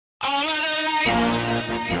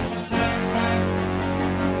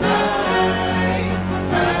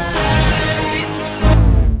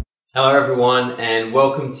Hello everyone and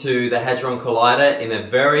welcome to the Hadron Collider. In a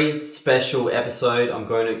very special episode, I'm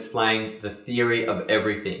going to explain the theory of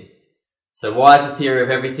everything. So why is the theory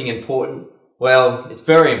of everything important? Well, it's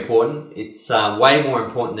very important. It's way more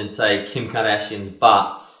important than, say, Kim Kardashian's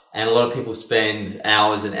butt. And a lot of people spend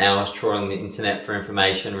hours and hours trawling the internet for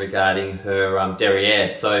information regarding her derriere.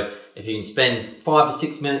 So if you can spend 5 to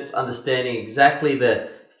 6 minutes understanding exactly the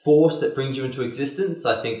force that brings you into existence,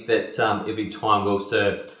 I think that it'll be time well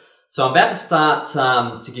served. So I'm about to start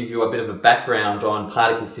to give you a bit of a background on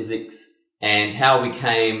particle physics and how we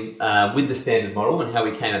came with the standard model and how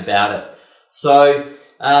we came about it. So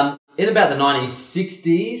in about the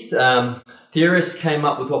 1960s, theorists came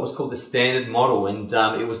up with what was called the standard model, and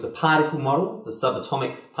it was the particle model, the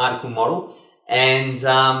subatomic particle model, and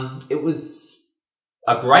it was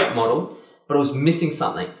a great model, but it was missing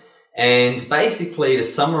something. And basically, to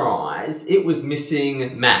summarize, it was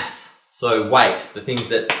missing mass. So weight, the things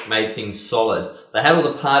that made things solid. They had all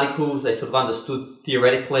the particles, they sort of understood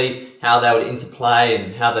theoretically how they would interplay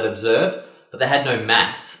and how they'd observed, but they had no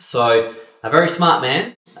mass. So a very smart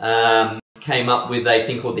man came up with a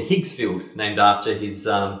thing called the Higgs Field, named after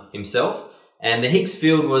himself. And the Higgs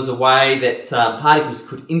Field was a way that particles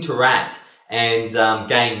could interact and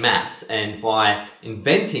gain mass. And by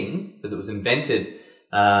inventing, because it was invented,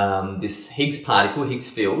 this Higgs particle, Higgs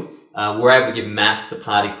field, we're able to give mass to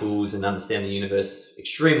particles and understand the universe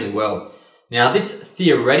extremely well. Now, this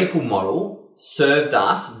theoretical model served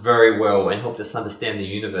us very well and helped us understand the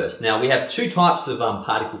universe. Now, we have two types of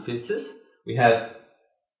particle physicists. We have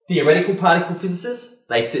theoretical particle physicists.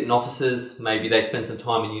 They sit in offices, maybe they spend some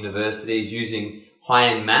time in universities using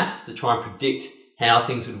high-end maths to try and predict how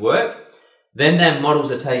things would work. Then their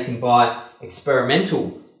models are taken by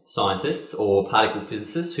experimental scientists or particle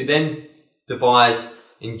physicists who then devise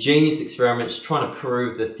ingenious experiments trying to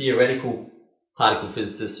prove the theoretical particle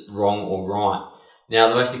physicists wrong or right. Now,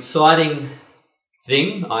 the most exciting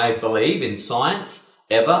thing, I believe, in science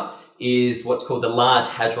ever is what's called the Large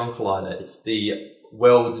Hadron Collider. It's the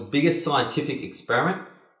world's biggest scientific experiment.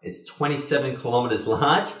 It's 27 kilometers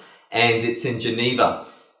large and it's in Geneva.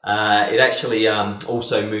 It actually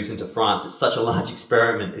also moves into France. It's such a large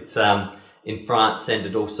experiment. It's in France and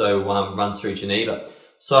it also runs through Geneva.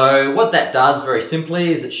 So what that does very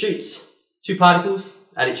simply is it shoots two particles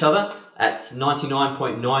at each other at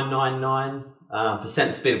 99.999%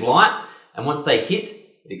 the speed of light, and once they hit,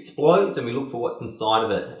 it explodes and we look for what's inside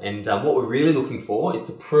of it. And what we're really looking for is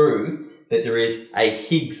to prove that there is a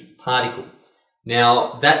Higgs particle.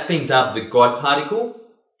 Now, that's been dubbed the God particle,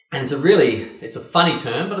 and it's a funny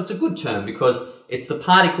term, but it's a good term because it's the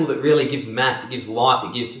particle that really gives mass, it gives life,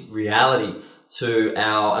 it gives reality to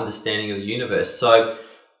our understanding of the universe. So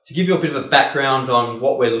to give you a bit of a background on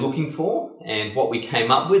what we're looking for and what we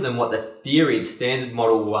came up with and what the theory, the standard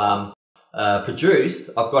model produced,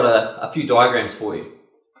 I've got a few diagrams for you.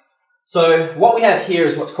 So what we have here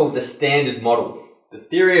is what's called the standard model. The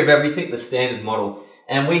theory of everything, the standard model.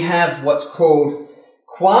 And we have what's called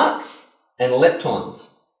quarks and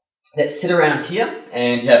leptons that sit around here,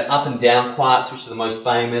 and you have up and down quarks, which are the most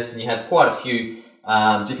famous, and you have quite a few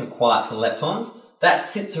different quarks and leptons. That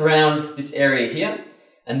sits around this area here.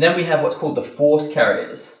 And then we have what's called the force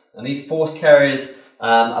carriers. And these force carriers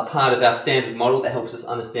are part of our standard model that helps us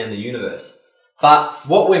understand the universe. But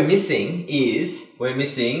what we're missing is, we're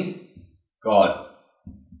missing God.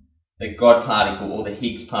 The God particle or the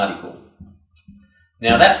Higgs particle.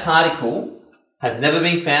 Now that particle has never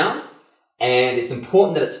been found, and it's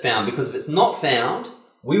important that it's found because if it's not found,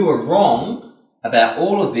 we were wrong about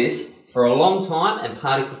all of this for a long time, and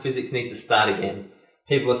particle physics needs to start again.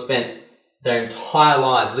 People have spent their entire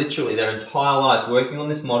lives, literally their entire lives, working on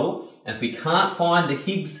this model, and if we can't find the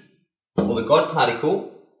Higgs or the God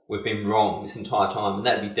particle, we've been wrong this entire time, and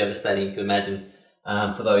that would be devastating, you can imagine,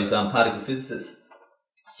 for those particle physicists.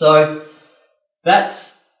 So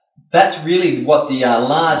that's really what the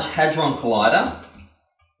Large Hadron Collider,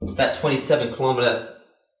 that 27-kilometer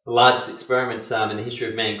largest experiment in the history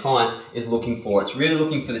of mankind, is looking for. It's really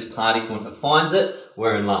looking for this particle, and if it finds it,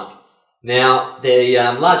 we're in luck. Now, the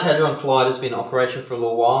Large Hadron Collider has been in operation for a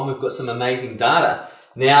little while, and we've got some amazing data.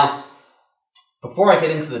 Now, before I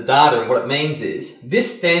get into the data and what it means is,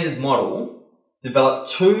 this standard model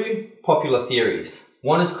developed two popular theories.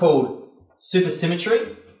 One is called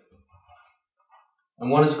supersymmetry,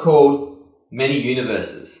 and one is called many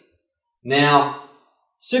universes. Now,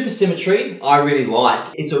 supersymmetry I really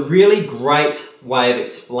like. It's a really great way of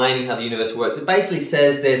explaining how the universe works. It basically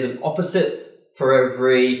says there's an opposite for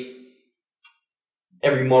every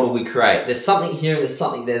every model we create. There's something here and there's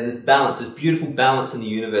something there. There's balance. There's beautiful balance in the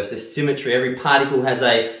universe. There's symmetry. Every particle has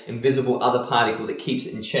an invisible other particle that keeps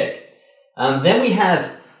it in check. Then we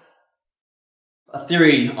have a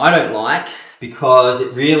theory I don't like because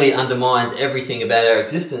it really undermines everything about our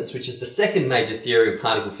existence, which is the second major theory of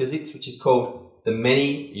particle physics, which is called the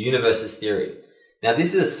many universes theory. Now,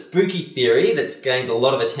 this is a spooky theory that's gained a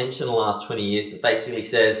lot of attention in the last 20 years that basically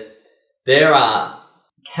says there are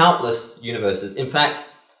countless universes. In fact,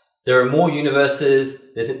 there are more universes.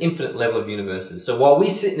 There's an infinite level of universes. So while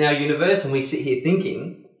we sit in our universe and we sit here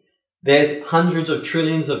thinking, there's hundreds of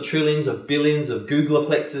trillions of billions of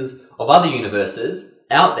Googleplexes of other universes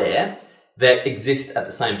out there that exist at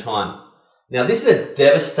the same time. Now, this is a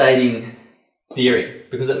devastating theory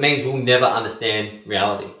because it means we'll never understand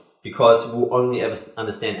reality, because we'll only ever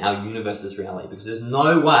understand our universe's reality, because there's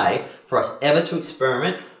no way for us ever to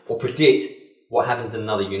experiment or predict what happens in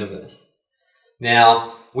another universe.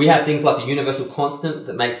 Now, we have things like the universal constant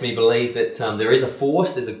that makes me believe that there is a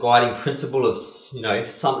force, there's a guiding principle of,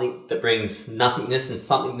 something that brings nothingness and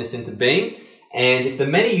somethingness into being. And if the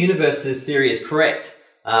many universes theory is correct,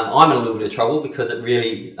 I'm in a little bit of trouble because it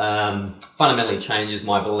really fundamentally changes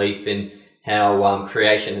my belief in how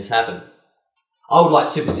creation has happened. I would like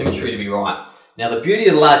supersymmetry to be right. Now, the beauty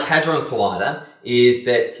of the Large Hadron Collider is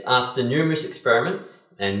that after numerous experiments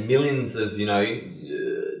and millions of,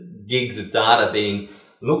 gigs of data being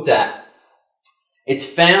looked at, it's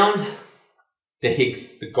found the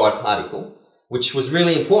Higgs, the God particle, which was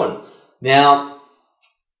really important. Now,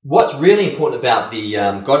 what's really important about the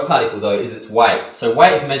God particle, though, is its weight. So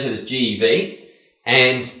weight is measured as GeV,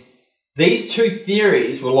 and these two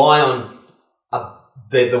theories rely on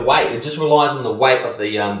the weight. It just relies on the weight of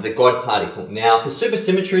the God particle. Now, for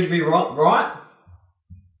supersymmetry to be right,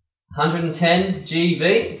 110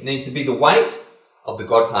 GeV needs to be the weight of the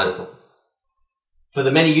God particle. For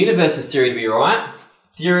the many universes theory to be right,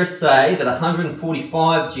 theorists say that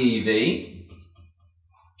 145 GeV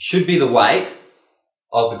should be the weight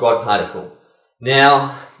of the God particle.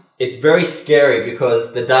 Now, it's very scary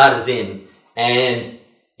because the data's in, and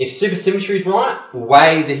if supersymmetry is right, we'll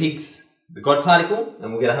weigh the Higgs, the God particle,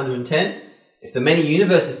 and we'll get 110. If the many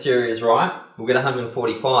universes theory is right, we'll get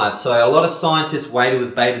 145. So a lot of scientists waited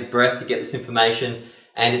with bated breath to get this information,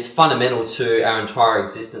 and it's fundamental to our entire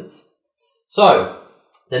existence. So,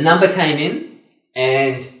 the number came in,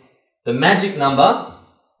 and the magic number,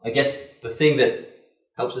 I guess the thing that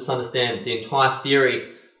helps us understand the entire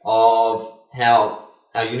theory of how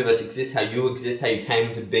our universe exists, how you exist, how you came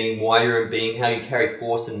into being, why you're in being, how you carry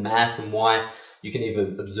force and mass, and why you can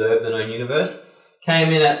even observe the known universe,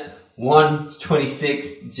 came in at 126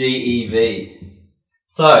 GeV.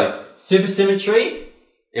 So, supersymmetry,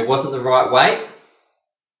 it wasn't the right weight.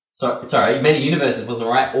 Sorry, many universes wasn't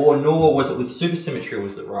right, or nor was it with supersymmetry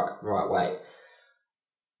was the right weight.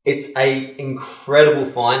 It's an incredible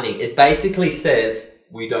finding. It basically says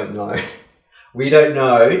we don't know. We don't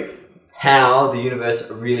know how the universe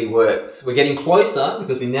really works. We're getting closer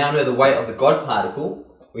because we now know the weight of the God particle.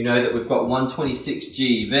 We know that we've got 126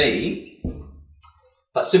 GeV,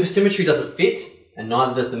 but supersymmetry doesn't fit, and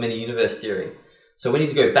neither does the many universe theory. So we need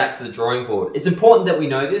to go back to the drawing board. It's important that we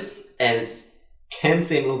know this, and it can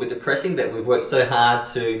seem a little bit depressing that we've worked so hard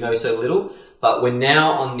to know so little, but we're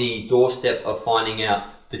now on the doorstep of finding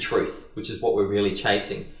out the truth, which is what we're really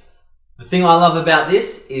chasing. The thing I love about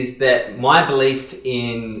this is that my belief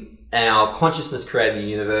in our consciousness creating the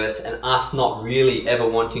universe and us not really ever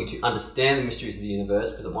wanting to understand the mysteries of the universe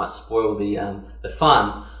because it might spoil the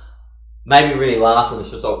fun, made me really laugh when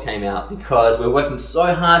this result came out, because we're working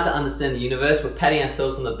so hard to understand the universe, we're patting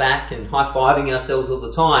ourselves on the back and high-fiving ourselves all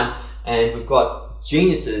the time, and we've got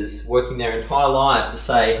geniuses working their entire lives to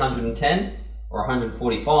say 110 or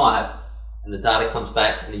 145, and the data comes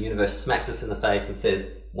back and the universe smacks us in the face and says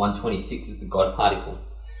 126 is the God particle.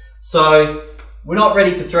 So we're not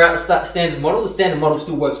ready to throw out the standard model. The standard model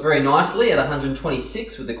still works very nicely at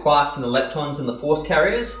 126 with the quarks and the leptons and the force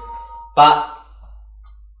carriers, but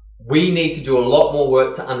we need to do a lot more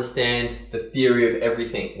work to understand the theory of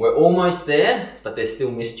everything. We're almost there, but there's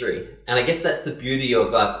still mystery. And I guess that's the beauty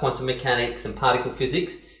of quantum mechanics and particle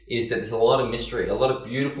physics, is that there's a lot of mystery, a lot of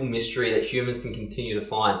beautiful mystery that humans can continue to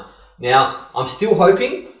find. Now, I'm still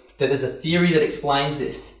hoping that there's a theory that explains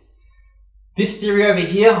this. This theory over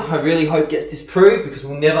here, I really hope gets disproved, because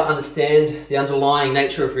we'll never understand the underlying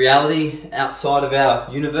nature of reality outside of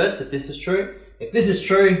our universe if this is true. If this is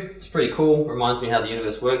true, it's pretty cool. It reminds me how the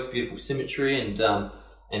universe works, beautiful symmetry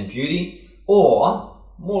and beauty. Or,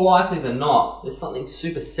 more likely than not, there's something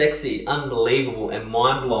super sexy, unbelievable, and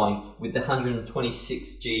mind-blowing with the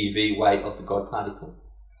 126 GeV weight of the God particle.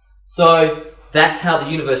 So, that's how the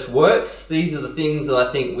universe works. These are the things that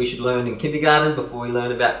I think we should learn in kindergarten before we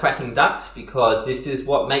learn about cracking ducks, because this is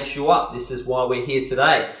what makes you up. This is why we're here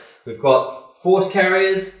today. We've got force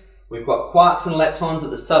carriers, we've got quarks and leptons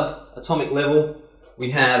at the subatomic level.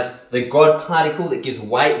 We have the God particle that gives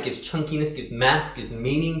weight, gives chunkiness, gives mass, gives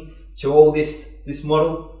meaning to all this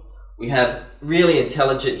model. We have really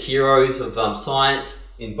intelligent heroes of science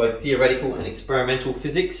in both theoretical and experimental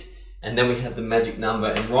physics. And then we have the magic number.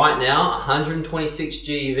 And right now, 126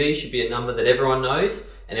 GeV should be a number that everyone knows,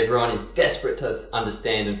 and everyone is desperate to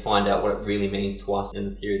understand and find out what it really means to us in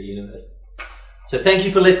the theory of the universe. So thank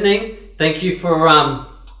you for listening. Thank you for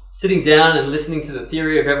sitting down and listening to the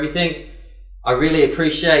theory of everything. I really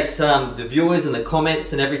appreciate the viewers and the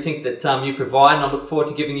comments and everything that you provide, and I look forward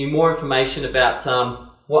to giving you more information about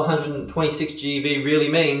what 126 GeV really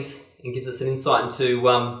means, and gives us an insight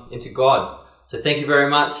into God. So thank you very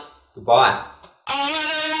much. Goodbye.